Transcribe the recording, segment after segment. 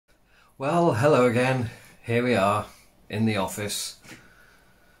Well, hello again. Here we are in the office.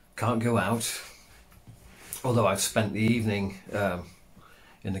 Can't go out. Although I've spent the evening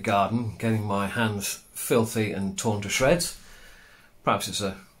in the garden getting my hands filthy and torn to shreds. Perhaps it's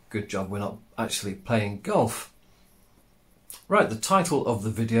a good job we're not actually playing golf. Right, the title of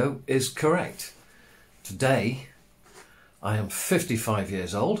the video is correct. Today I am 55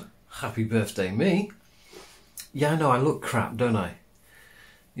 years old. Happy birthday me. Yeah, I know I look crap, don't I?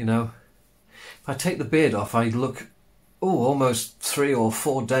 You know, if I take the beard off, I look, almost 3 or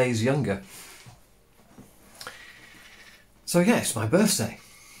 4 days younger. So yeah, it's my birthday.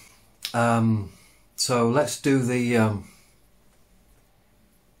 So let's do the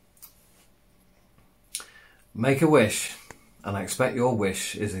make a wish, and I expect your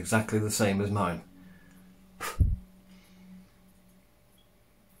wish is exactly the same as mine.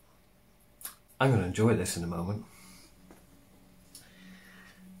 I'm going to enjoy this in a moment.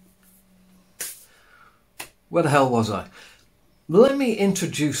 Where the hell was I? Let me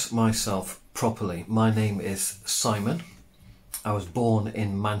introduce myself properly. My name is Simon. I was born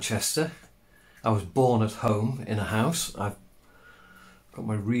in Manchester. I was born at home in a house. I've got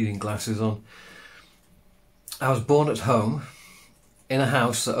my reading glasses on. I was born at home in a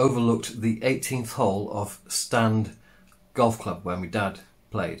house that overlooked the 18th hole of Stand Golf Club where my dad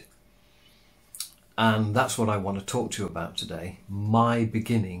played. And that's what I want to talk to you about today. My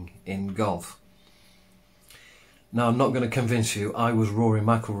beginning in golf. Now, I'm not going to convince you I was Rory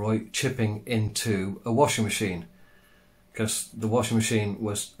McIlroy chipping into a washing machine, because the washing machine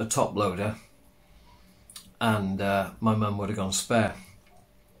was a top loader and my mum would have gone spare.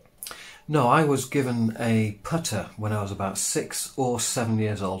 No, I was given a putter when I was about 6 or 7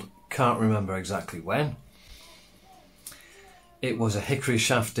 years old. Can't remember exactly when. It was a hickory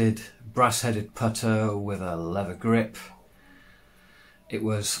shafted, brass headed putter with a leather grip. It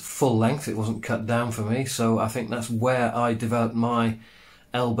was full length, it wasn't cut down for me, so I think that's where I developed my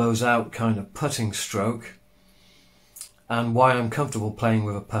elbows out kind of putting stroke, and why I'm comfortable playing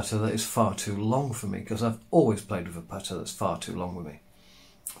with a putter that is far too long for me, because I've always played with a putter that's far too long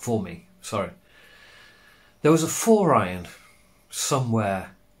for me. There was a 4-iron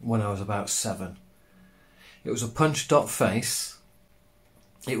somewhere when I was about 7. It was a punch dot face,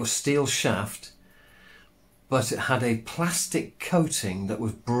 it was steel shaft, but it had a plastic coating that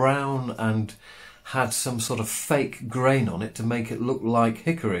was brown and had some sort of fake grain on it to make it look like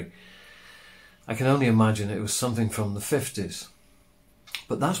hickory. I can only imagine it was something from the 50s.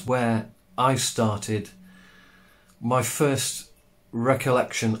 But that's where I started my first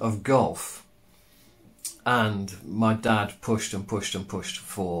recollection of golf. And my dad pushed and pushed and pushed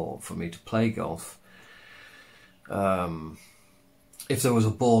for me to play golf. If there was a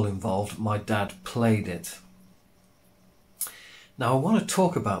ball involved, my dad played it. Now, I want to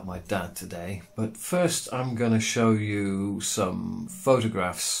talk about my dad today, but first I'm going to show you some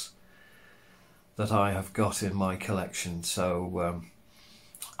photographs that I have got in my collection. So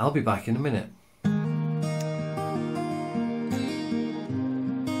I'll be back in a minute.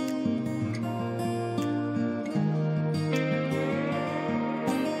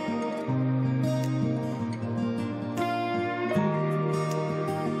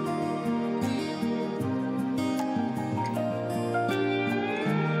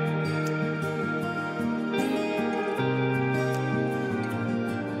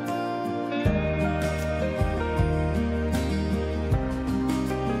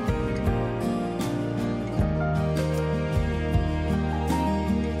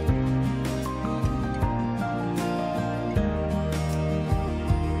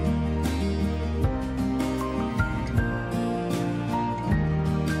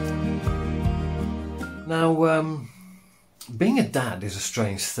 Now, being a dad is a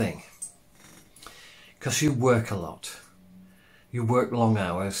strange thing, because you work a lot. You work long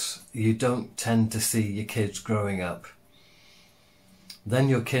hours. You don't tend to see your kids growing up. Then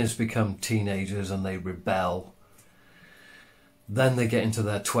your kids become teenagers and they rebel. Then they get into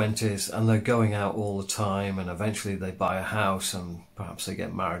their 20s and they're going out all the time, and eventually they buy a house and perhaps they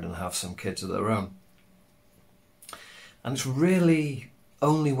get married and have some kids of their own. And it's really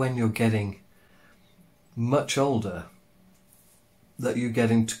only when you're getting much older that you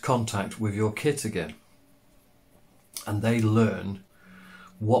get into contact with your kids again, and they learn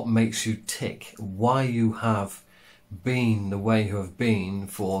what makes you tick, why you have been the way you have been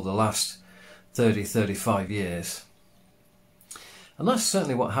for the last 35 years. And that's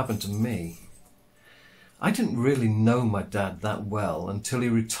certainly what happened to me. I didn't really know my dad that well until he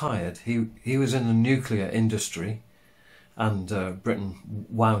retired. He was in the nuclear industry, and Britain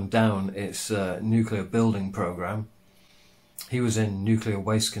wound down its nuclear building program. He was in nuclear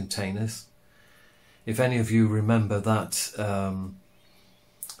waste containers. If any of you remember that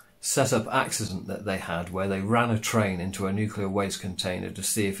set-up accident that they had, where they ran a train into a nuclear waste container to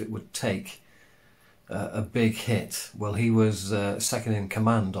see if it would take a big hit, well, he was second in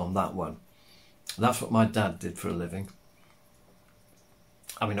command on that one. That's what my dad did for a living.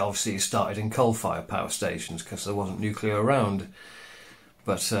 I mean, obviously he started in coal-fired power stations because there wasn't nuclear around,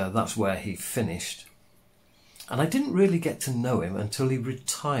 but that's where he finished. And I didn't really get to know him until he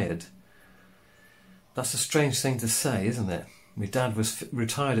retired. That's a strange thing to say, isn't it? My dad was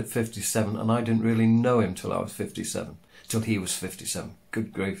retired at 57 and I didn't really know him till I was 57, till he was 57.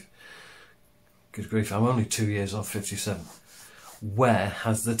 Good grief. Good grief, I'm only 2 years off 57. Where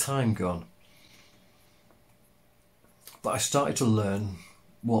has the time gone? But I started to learn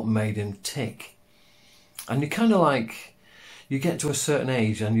what made him tick. And you kind of like, you get to a certain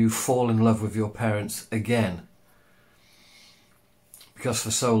age and you fall in love with your parents again. Because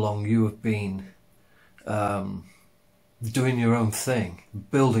for so long you have been doing your own thing,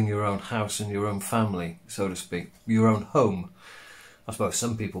 building your own house and your own family, so to speak, your own home. I suppose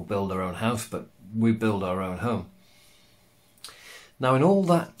some people build their own house, but we build our own home. Now, in all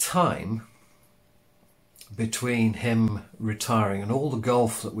that time between him retiring and all the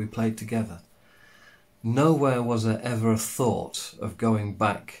golf that we played together, nowhere was there ever a thought of going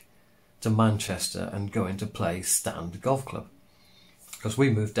back to Manchester and going to play Stand Golf Club. Because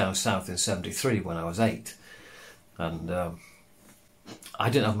we moved down south in '73 when I was 8. And I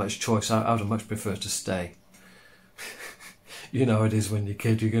didn't have much choice. I would have much preferred to stay. You know it is when you're a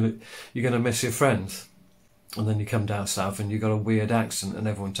kid, you're gonna miss your friends. And then you come down south and you've got a weird accent and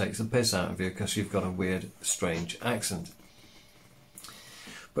everyone takes the piss out of you because you've got a weird, strange accent.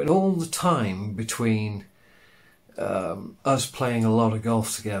 But all the time between us playing a lot of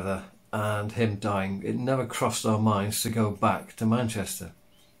golf together and him dying, it never crossed our minds to go back to Manchester.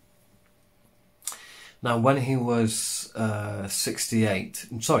 Now, when he was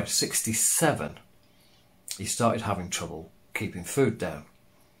 67, he started having trouble keeping food down.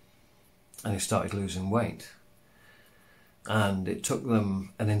 And he started losing weight. And it took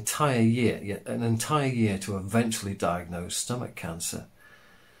them an entire year to eventually diagnose stomach cancer.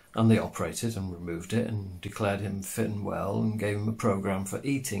 And they operated and removed it and declared him fit and well and gave him a program for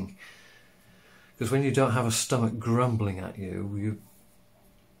eating. Because when you don't have a stomach grumbling at you,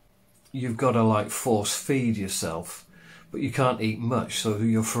 you've got to like force feed yourself, but you can't eat much, so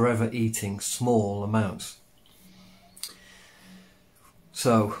you're forever eating small amounts.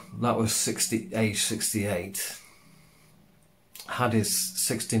 So that was age 68. Had his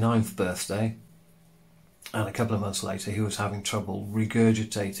 69th birthday, and a couple of months later he was having trouble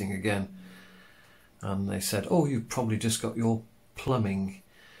regurgitating again. And they said, "Oh, you've probably just got your plumbing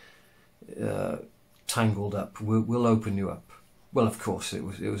tangled up. We'll open you up." Well, of course, it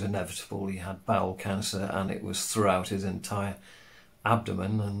was inevitable. He had bowel cancer and it was throughout his entire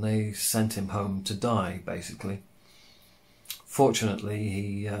abdomen, and they sent him home to die, basically.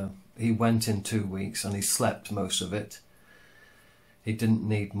 Fortunately, he went in 2 weeks and he slept most of it. He didn't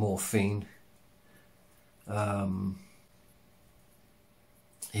need morphine.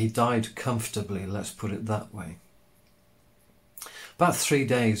 He died comfortably, let's put it that way. About 3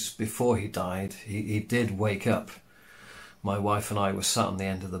 days before he died, he did wake up. My wife and I were sat on the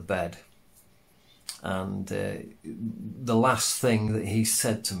end of the bed, and the last thing that he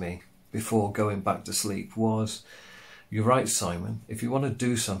said to me before going back to sleep was, "You're right, Simon, if you want to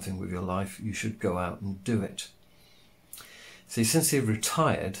do something with your life, you should go out and do it." See, since he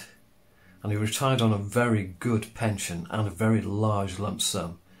retired, and he retired on a very good pension and a very large lump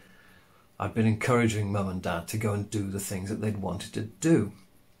sum, I've been encouraging Mum and Dad to go and do the things that they'd wanted to do.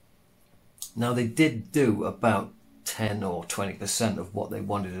 Now, they did do about 10 or 20% of what they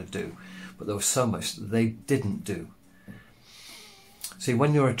wanted to do, but there was so much that they didn't do. See,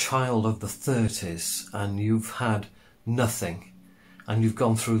 when you're a child of the 30s and you've had nothing, and you've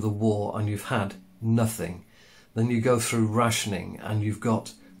gone through the war and you've had nothing, then you go through rationing and you've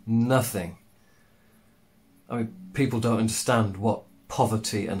got nothing. I mean, people don't understand what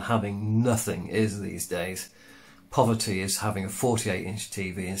poverty and having nothing is these days. Poverty is having a 48-inch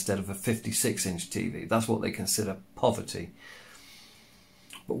TV instead of a 56-inch TV. That's what they consider poverty.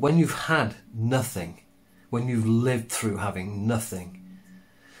 But when you've had nothing, when you've lived through having nothing,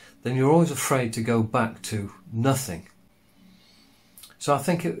 then you're always afraid to go back to nothing. So I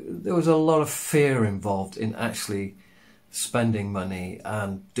think there was a lot of fear involved in actually spending money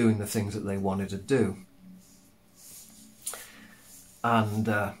and doing the things that they wanted to do. And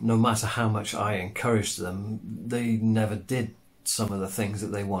no matter how much I encouraged them, they never did some of the things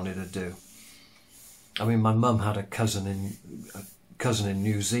that they wanted to do. I mean, my mum had a cousin in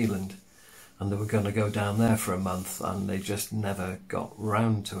New Zealand, and they were going to go down there for a month, and they just never got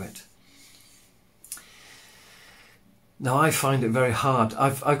round to it. Now, I find it very hard.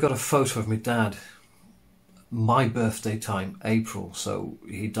 I've got a photo of my dad, my birthday time, April, so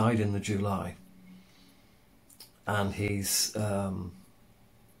he died in the July, and he's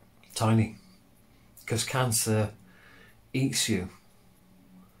tiny, because cancer eats you.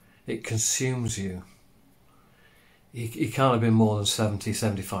 It consumes you. He can't have been more than 70,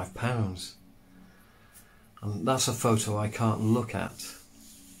 75 pounds. And that's a photo I can't look at.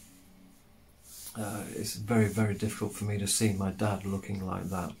 It's very, very difficult for me to see my dad looking like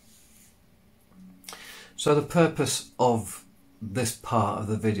that. So the purpose of this part of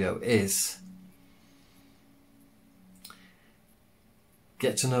the video is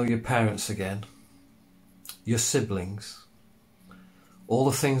get to know your parents again, your siblings, all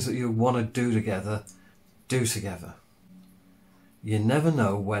the things that you want to do together, do together. You never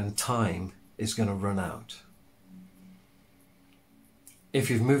know when time is going to run out. If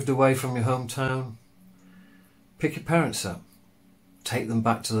you've moved away from your hometown, pick your parents up, take them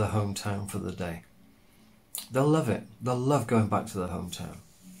back to their hometown for the day. They'll love it. They'll love going back to their hometown.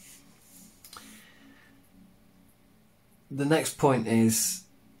 The next point is,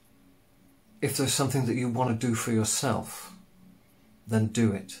 if there's something that you want to do for yourself, then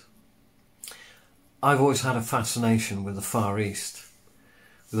do it. I've always had a fascination with the Far East,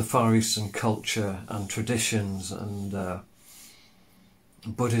 with the Far Eastern culture and traditions and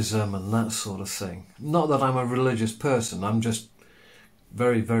Buddhism and that sort of thing. Not that I'm a religious person, I'm just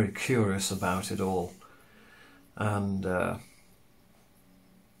very, very curious about it all. And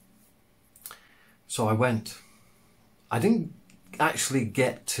so I went. I didn't actually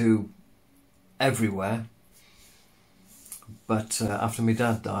get to everywhere, but after my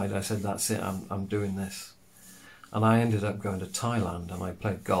dad died, I said, that's it, I'm doing this. And I ended up going to Thailand, and I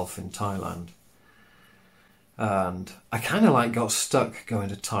played golf in Thailand. And I kind of got stuck going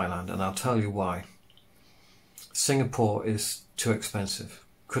to Thailand, and I'll tell you why. Singapore is too expensive.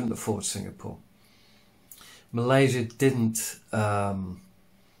 Couldn't afford Singapore. Malaysia didn't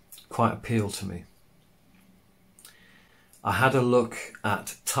quite appeal to me. I had a look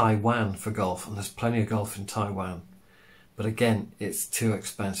at Taiwan for golf, and there's plenty of golf in Taiwan. But again, it's too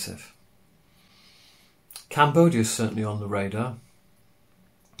expensive. Cambodia is certainly on the radar.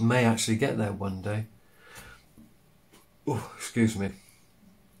 May actually get there one day. Oh, excuse me.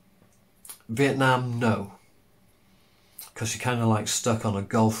 Vietnam, no. Because you're kind of stuck on a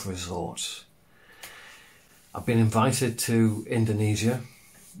golf resort. I've been invited to Indonesia,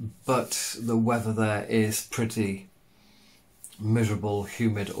 but the weather there is pretty miserable,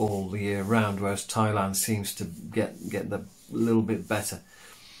 humid all the year round, whereas Thailand seems to get the little bit better.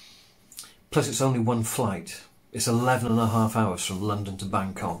 Plus it's only one flight. It's 11.5 hours from London to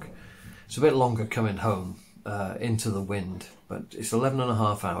Bangkok. It's a bit longer coming home into the wind, but it's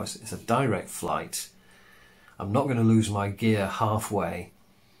 11.5 hours. It's a direct flight. I'm not going to lose my gear halfway,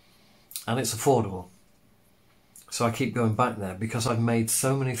 and it's affordable. So I keep going back there because I've made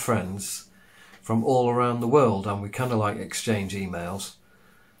so many friends from all around the world, and we kind of exchange emails,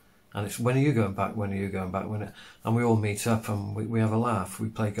 and it's, when are you going back, when are you going back, and we all meet up and we have a laugh, we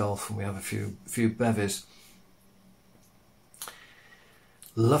play golf and we have a few bevies.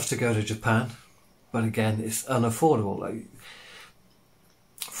 Love to go to Japan, but again it's unaffordable.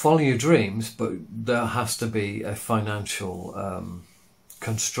 Follow your dreams, but there has to be a financial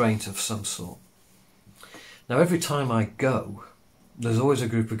constraint of some sort. Now every time I go, there's always a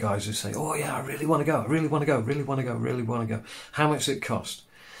group of guys who say, oh yeah, I really want to go, I really want to go, really want to go, really want to go. How much does it cost?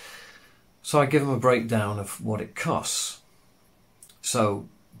 So I give them a breakdown of what it costs. So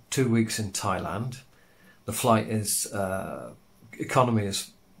 2 weeks in Thailand, the flight is, economy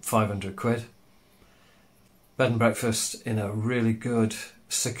is 500 quid. Bed and breakfast in a really good,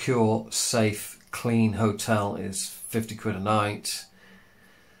 secure, safe, clean hotel is 50 quid a night.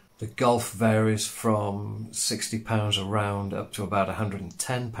 The golf varies from £60 a round up to about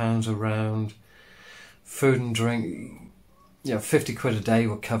 £110 a round. Food and drink, 50 quid a day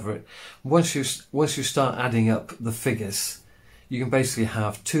will cover it. Once you start adding up the figures, you can basically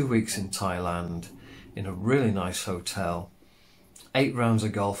have 2 weeks in Thailand in a really nice hotel, 8 rounds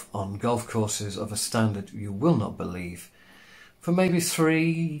of golf on golf courses of a standard you will not believe, for maybe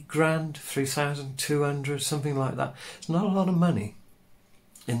 3 grand, 3,200, something like that. It's not a lot of money.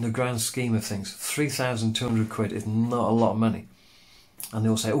 In the grand scheme of things, 3,200 quid is not a lot of money. And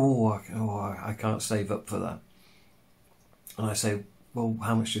they'll say, I can't save up for that. And I say, well,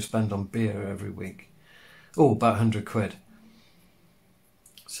 how much do you spend on beer every week? Oh, about 100 quid.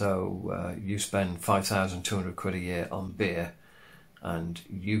 So you spend 5,200 quid a year on beer, and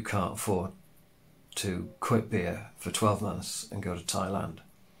you can't afford to quit beer for 12 months and go to Thailand.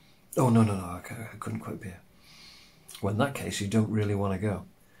 Oh, no, I couldn't quit beer. Well, in that case, you don't really want to go.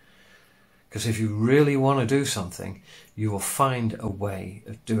 Because if you really want to do something, you will find a way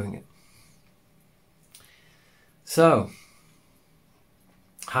of doing it. So,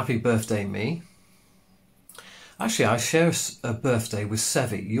 happy birthday, me. Actually, I share a birthday with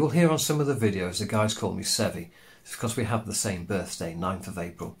Sevi. You'll hear on some of the videos the guys call me Sevi. It's because we have the same birthday, 9th of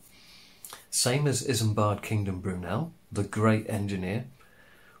April. Same as Isambard Kingdom Brunel, the great engineer.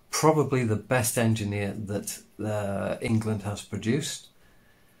 Probably the best engineer that England has produced.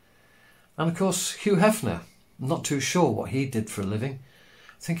 And of course, Hugh Hefner. I'm not too sure what he did for a living.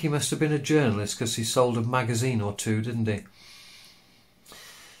 I think he must have been a journalist because he sold a magazine or two, didn't he?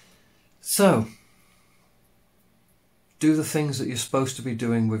 So, do the things that you're supposed to be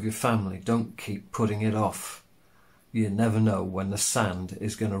doing with your family. Don't keep putting it off. You never know when the sand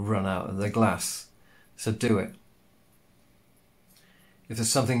is going to run out of the glass. So do it. If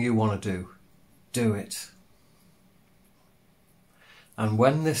there's something you want to do it. And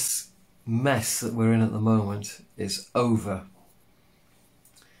when this mess that we're in at the moment is over,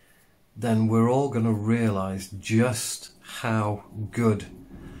 then we're all going to realise just how good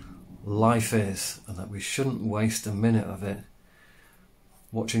life is, and that we shouldn't waste a minute of it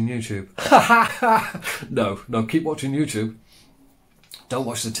watching YouTube. No, keep watching YouTube. Don't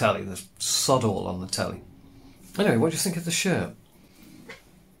watch the telly. There's sod all on the telly. Anyway, what do you think of the shirt?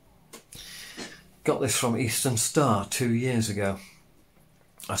 Got this from Eastern Star 2 years ago.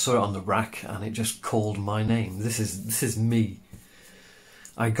 I saw it on the rack and it just called my name. This is me.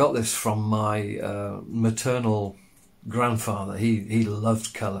 I got this from my maternal grandfather. He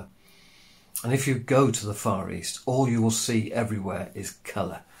loved colour. And if you go to the Far East, all you will see everywhere is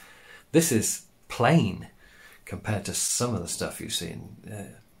colour. This is plain compared to some of the stuff you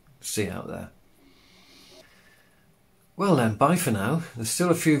see out there. Well then, bye for now. There's still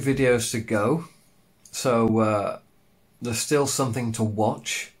a few videos to go. So there's still something to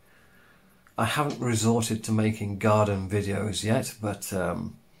watch. I haven't resorted to making garden videos yet, but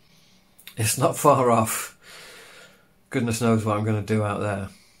it's not far off. Goodness knows what I'm going to do out there.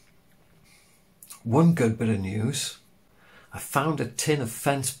 One good bit of news. I found a tin of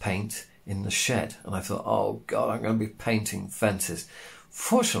fence paint in the shed and I thought, oh God, I'm going to be painting fences.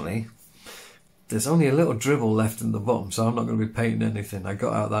 Fortunately, there's only a little dribble left in the bottom, so I'm not going to be painting anything. I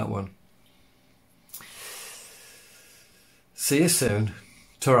got out that one. See you soon.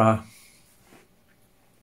 Ta-ra.